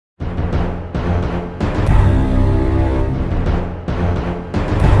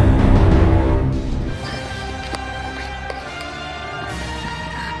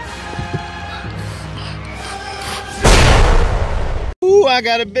I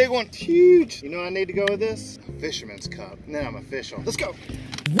got a big one. It's huge. You know what I need to go with this? A fisherman's cup. And then I'm official. Let's go.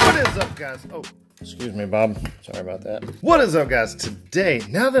 What is up, guys? Oh, excuse me, Bob. Sorry about that. What is up, guys? Today,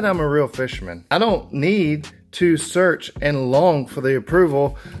 now that I'm a real fisherman, I don't need to search and long for the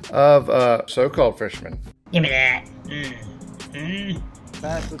approval of so-called fishermen. Give me that.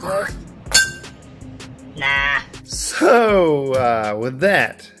 Pass the test. Nah. So, with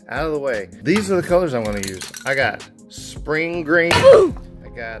that out of the way, these are the colors I'm going to use. I got spring green.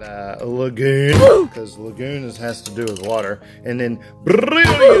 I got a lagoon, because lagoon has to do with water. And then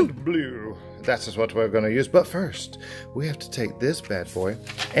brilliant blue. That's just what we're going to use. But first, we have to take this bad boy.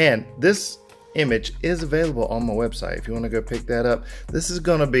 And this image is available on my website if you want to go pick that up. This is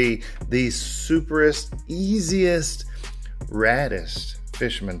going to be the superest, easiest, raddest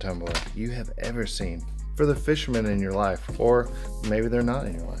fisherman tumbler you have ever seen for the fishermen in your life, or maybe they're not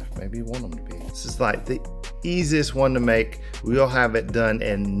in your life. Maybe you want them to be. This is like the easiest one to make. We'll have it done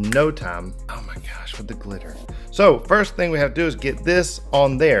in no time. Oh my gosh, with the glitter. So first thing we have to do is get this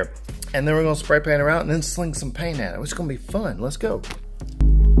on there, and then we're gonna spray paint around and then sling some paint at it. It's gonna be fun. Let's go.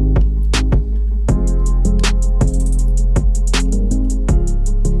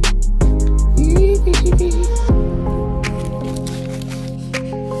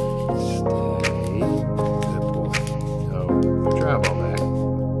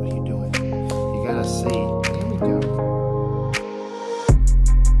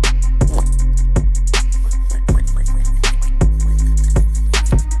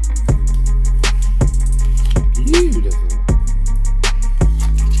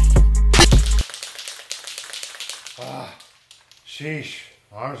 Sheesh,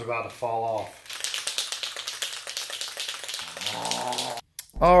 my arm's about to fall off.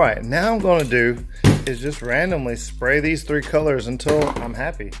 All right, now I'm gonna do is just randomly spray these three colors until I'm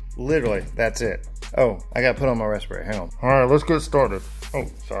happy. Literally, that's it. Oh, I gotta put on my respirator, hang on. All right, let's get started. Oh,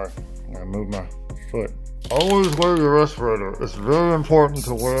 sorry, I'm gonna move my foot. Always wear your respirator. It's very important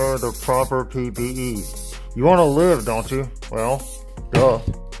to wear the proper PPE. You wanna live, don't you? Well, duh.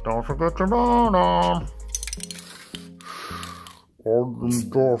 Don't forget your banana.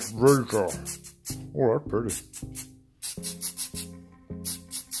 Fabrica. Oh, that's pretty.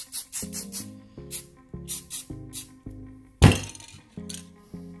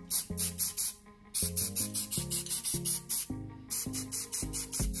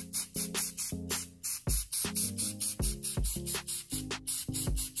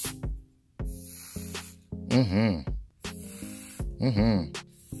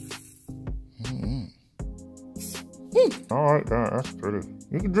 All right, that's pretty.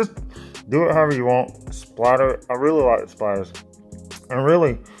 You can just do it however you want. Splatter. I really like the splatters. And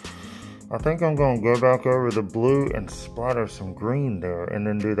really, I think I'm going to go back over the blue and splatter some green there, and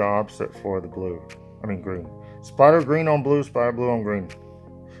then do the opposite for the blue. I mean green. Splatter green on blue, splatter blue on green.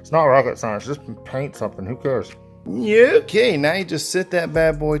 It's not rocket science. Just paint something. Who cares? Okay, now you just sit that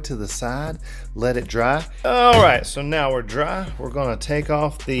bad boy to the side, let it dry. All right, so now we're dry. We're going to take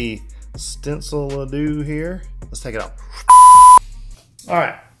off the stencil-a-doo here. Let's take it off. All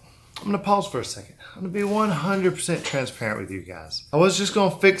right, I'm gonna pause for a second. I'm gonna be 100% transparent with you guys. I was just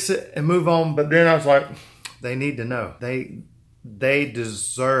gonna fix it and move on, but then I was like, they need to know. They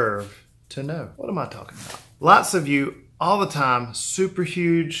deserve to know. What am I talking about? Lots of you, all the time, super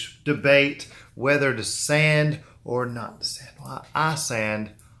huge debate whether to sand or not to sand. Well, I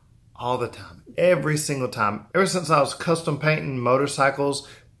sand all the time, every single time. Ever since I was custom painting motorcycles,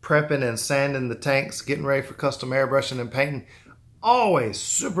 prepping and sanding the tanks, getting ready for custom airbrushing and painting, always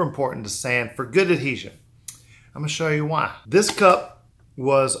super important to sand for good adhesion. I'm gonna show you why. This cup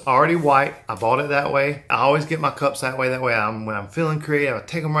was already white. I bought it that way. I always get my cups that way. When I'm feeling creative, I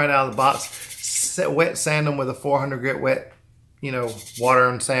take them right out of the box, wet sand them with a 400 grit wet, water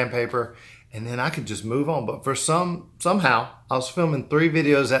and sandpaper, and then I could just move on. But for somehow, I was filming 3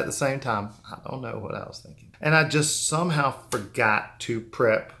 videos at the same time. I don't know what I was thinking. And I just somehow forgot to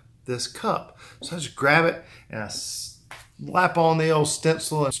prep this cup. So I just grab it and I slap on the old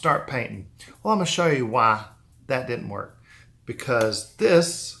stencil and start painting. Well, I'm gonna show you why that didn't work. Because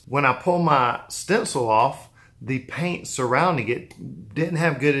this, when I pull my stencil off, the paint surrounding it didn't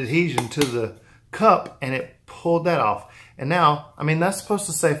have good adhesion to the cup, and it pulled that off. And now, I mean, that's supposed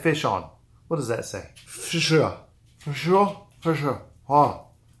to say fish on. What does that say? Fisher. Fisher? Fisher. Oh,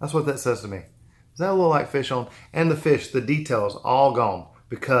 that's what that says to me. Does that look like fish on? And the fish, the details, all gone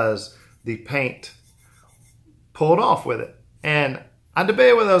because the paint pulled off with it. And I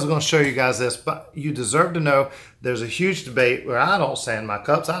debated whether I was going to show you guys this, but you deserve to know there's a huge debate where I don't sand my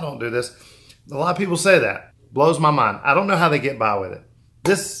cups. I don't do this. A lot of people say that. Blows my mind. I don't know how they get by with it.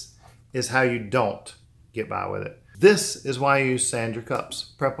 This is how you don't get by with it. This is why you sand your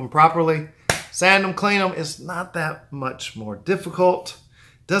cups. Prep them properly, sand them, clean them. It's not that much more difficult.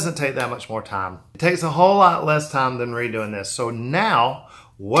 Doesn't take that much more time. It takes a whole lot less time than redoing this. So now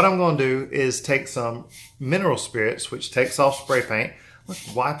what I'm going to do is take some mineral spirits, which takes off spray paint.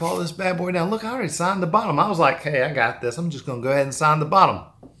 Let's wipe all this bad boy down. Look, I already signed the bottom. I was like, hey, I got this. I'm just going to go ahead and sign the bottom.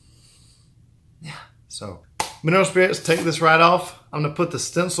 Yeah, so mineral spirits, take this right off. I'm going to put the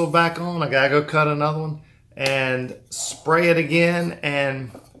stencil back on. I got to go cut another one and spray it again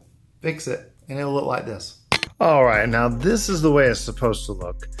and fix it. And it'll look like this. All right, now this is the way it's supposed to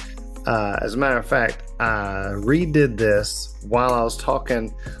look. As a matter of fact, I redid this while I was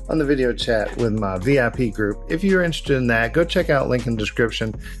talking on the video chat with my VIP group. If you're interested in that, go check out link in the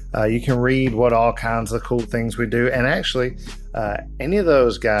description. You can read what all kinds of cool things we do. And actually, any of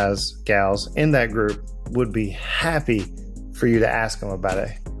those guys, gals in that group would be happy for you to ask them about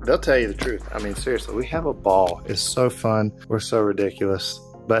it. They'll tell you the truth. I mean, seriously, we have a ball. It's so fun. We're so ridiculous.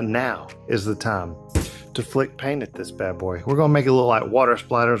 But now is the time to flick paint at this bad boy. We're gonna make it look like water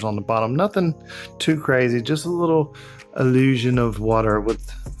splatters on the bottom. Nothing too crazy, just a little illusion of water with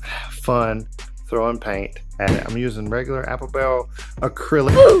fun throwing paint at it. I'm using regular apple barrel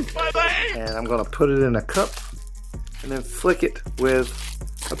acrylic. And I'm gonna put it in a cup and then flick it with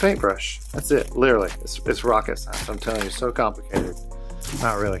a paintbrush. That's it, literally. It's rocket science, I'm telling you, so complicated.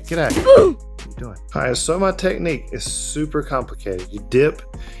 Not really, get out of here. What are you doing? All right, so my technique is super complicated. You dip,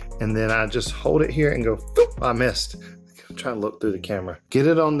 and then I just hold it here and go, boop, I missed. I'm trying to look through the camera. Get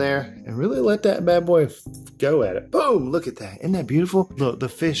it on there and really let that bad boy go at it. Boom, look at that. Isn't that beautiful? Look, the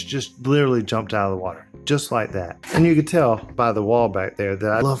fish just literally jumped out of the water, just like that. And you can tell by the wall back there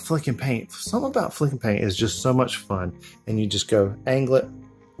that I love flicking paint. Something about flicking paint is just so much fun. And you just go angle it,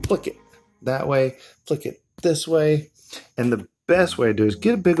 flick it that way, flick it this way. And the best way to do is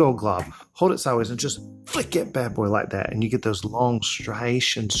get a big old glob, hold it sideways, and just flick it bad boy like that, and you get those long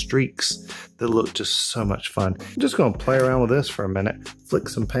striation streaks that look just so much fun. I'm just gonna play around with this for a minute, flick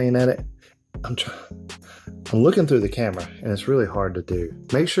some paint at it. I'm looking through the camera, and it's really hard to do.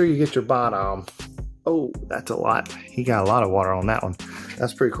 Make sure you get your bottom. Oh, that's a lot. He got a lot of water on that one.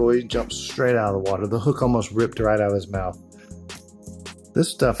 That's pretty cool. He jumped straight out of the water. The hook almost ripped right out of his mouth. This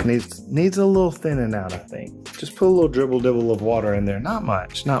stuff needs a little thinning out, I think. Just put a little dribble-dibble of water in there. Not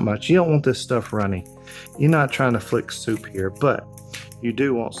much, not much. You don't want this stuff runny. You're not trying to flick soup here, but you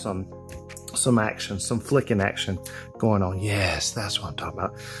do want some action, some flicking action going on. Yes, that's what I'm talking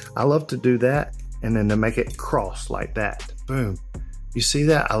about. I love to do that, and then to make it cross like that. Boom. You see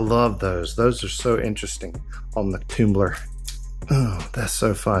that? I love those. Those are so interesting on the tumbler. Oh, that's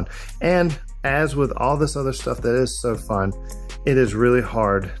so fun. And as with all this other stuff that is so fun, it is really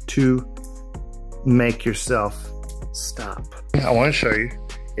hard to make yourself stop. I want to show you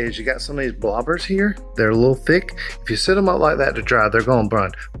is you got some of these blobbers here. They're a little thick. If you set them up like that to dry, they're going to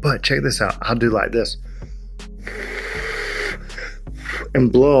burn. But check this out. I'll do like this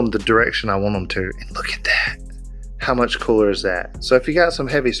and blow them the direction I want them to. And look at that. How much cooler is that? So if you got some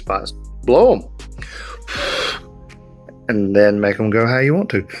heavy spots, blow them. And then make them go how you want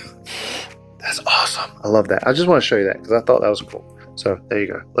to. That's awesome. I love that. I just want to show you that because I thought that was cool. So there you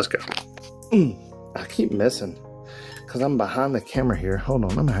go. Let's go. I keep missing because I'm behind the camera here. Hold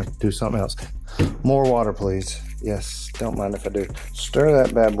on. I'm going to have to do something else. More water, please. Yes. Don't mind if I do. Stir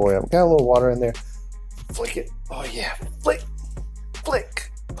that bad boy up. Got a little water in there. Flick it. Oh, yeah. Flick.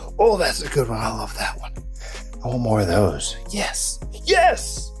 Flick. Oh, that's a good one. I love that one. I want more of those. Yes.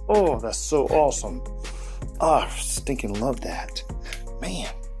 Yes. Oh, that's so awesome. Oh, I stinking love that. Man.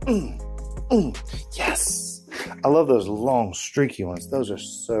 Yes. I love those long streaky ones. Those are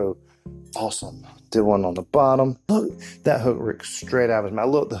so awesome. Did one on the bottom. Look, that hook ripped straight out of his mouth.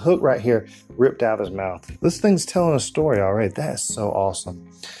 Look, the hook right here ripped out of his mouth. This thing's telling a story already. That is so awesome.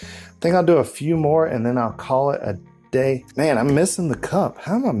 I think I'll do a few more and then I'll call it a day. Man, I'm missing the cup.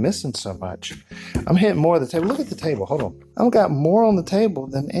 How am I missing so much? I'm hitting more of the table. Look at the table. Hold on. I've got more on the table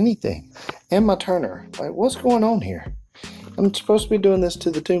than anything. And my turner. Like, what's going on here? I'm supposed to be doing this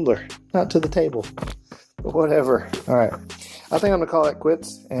to the tumbler, not to the table. But whatever. All right. I think I'm going to call that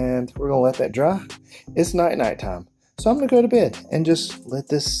quits, and we're going to let that dry. It's night time. So I'm going to go to bed and just let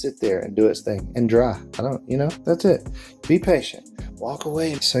this sit there and do its thing and dry. That's it. Be patient. Walk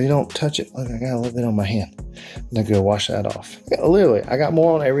away so you don't touch it. Look, I got a little bit on my hand. I'm going to go wash that off. Literally, I got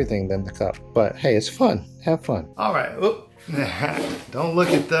more on everything than the cup. But hey, it's fun. Have fun. All right. Don't look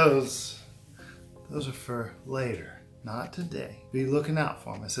at those. Those are for later. Not today. Be looking out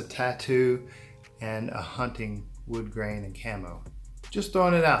for them. It's a tattoo and a hunting wood grain and camo. Just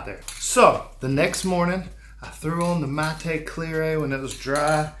throwing it out there. So the next morning, I threw on the Mate Clear when it was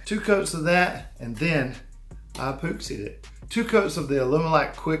dry. 2 coats of that, and then I epoxied it. 2 coats of the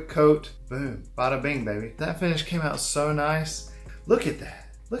Illumilite Quick Coat. Boom, bada bing, baby. That finish came out so nice. Look at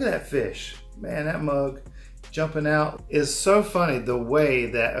that. Look at that fish. Man, that mug jumping out is so funny. The way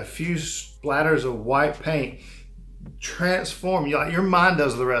that a few splatters of white paint transform you. Like your mind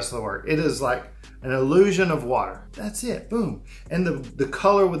does the rest of the work. It is like an illusion of water. That's it, boom. And the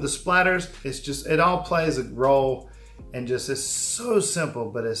color with the splatters, it's just, it all plays a role and just, it's so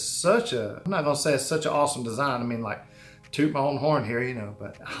simple, but it's such a, I'm not gonna say it's such an awesome design. I mean, like, toot my own horn here, you know,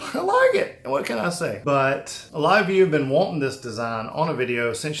 but I like it. What can I say? But a lot of you have been wanting this design on a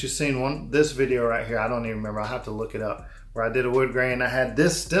video since you've seen this video right here. I don't even remember, I'll have to look it up, where I did a wood grain. I had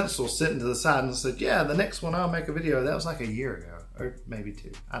this stencil sitting to the side and said, yeah, the next one I'll make a video. That was like a year ago, or maybe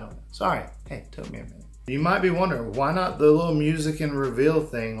 2, I don't know. Sorry, hey, it took me a minute. You might be wondering, why not the little music and reveal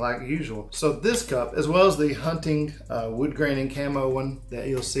thing like usual? So this cup, as well as the hunting wood grain and camo one that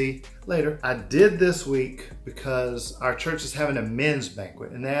you'll see later, I did this week because our church is having a men's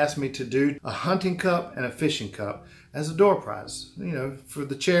banquet and they asked me to do a hunting cup and a fishing cup as a door prize, you know, for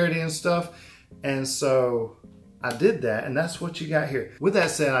the charity and stuff. And so I did that, and that's what you got here. With that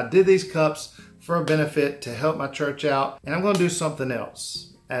said, I did these cups for a benefit to help my church out, and I'm gonna do something else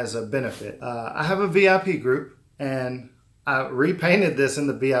as a benefit. I have a VIP group, and I repainted this in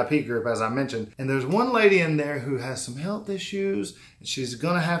the VIP group, as I mentioned. And there's one lady in there who has some health issues, and she's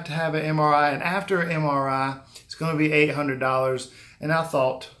gonna have to have an MRI, and after an MRI, it's gonna be $800. And I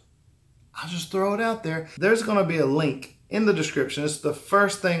thought, I'll just throw it out there. There's gonna be a link in the description. It's the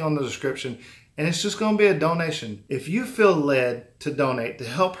first thing on the description, and it's just gonna be a donation. If you feel led to donate to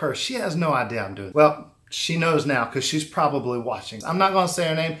help her, she has no idea I'm doing it. Well, she knows now because she's probably watching. I'm not gonna say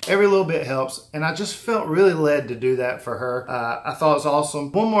her name. Every little bit helps, and I just felt really led to do that for her. I thought it was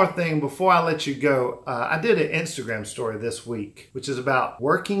awesome. One more thing before I let you go. I did an Instagram story this week, which is about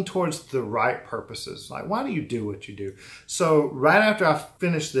working towards the right purposes. Like, why do you do what you do? So right after I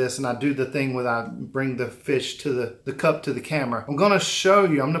finish this and I do the thing where I bring the fish to the cup to the camera, I'm gonna show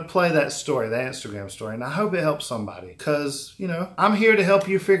you, I'm gonna play that story, that Instagram story, and I hope it helps somebody. Because, you know, I'm here to help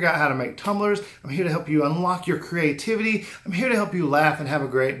you figure out how to make tumblers. I'm here to help you unlock your creativity. I'm here to help you laugh and have a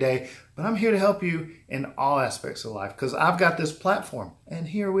great day, but I'm here to help you in all aspects of life because I've got this platform, and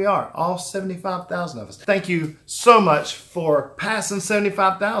here we are, all 75,000 of us. Thank you so much for passing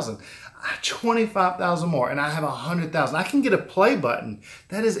 75,000. 25,000 more, and I have 100,000. I can get a play button.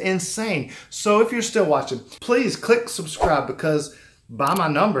 That is insane. So if you're still watching, please click subscribe, because by my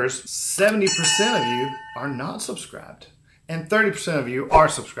numbers, 70% of you are not subscribed. And 30% of you are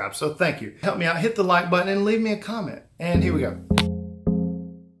subscribed, so thank you. Help me out, hit the like button and leave me a comment. And here we go.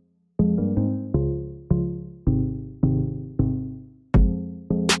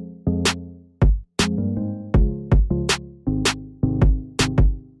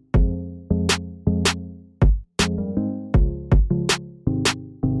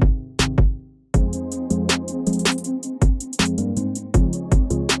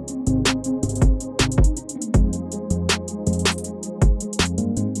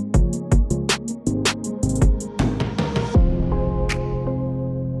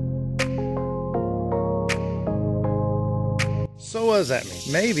 So what does that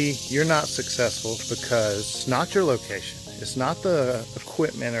mean? Maybe you're not successful because it's not your location. It's not the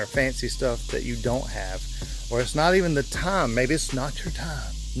equipment or fancy stuff that you don't have, or it's not even the time. Maybe it's not your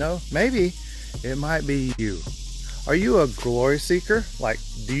time. No, maybe it might be you. Are you a glory seeker? Like,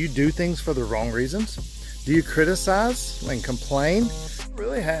 do you do things for the wrong reasons? Do you criticize and complain? I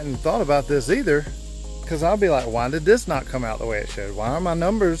really hadn't thought about this either, because I'll be like, why did this not come out the way it should? Why are my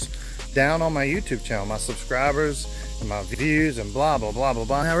numbers down on my YouTube channel, my subscribers, and my views, and blah, blah, blah, blah,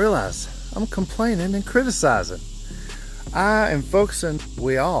 blah. And I realize I'm complaining and criticizing. I am focusing,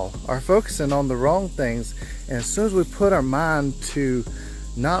 we all are focusing on the wrong things. And as soon as we put our mind to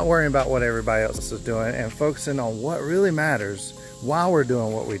not worrying about what everybody else is doing and focusing on what really matters while we're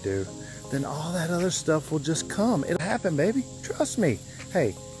doing what we do, then all that other stuff will just come. It'll happen, baby. Trust me.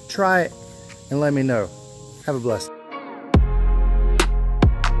 Hey, try it and let me know. Have a blessed day.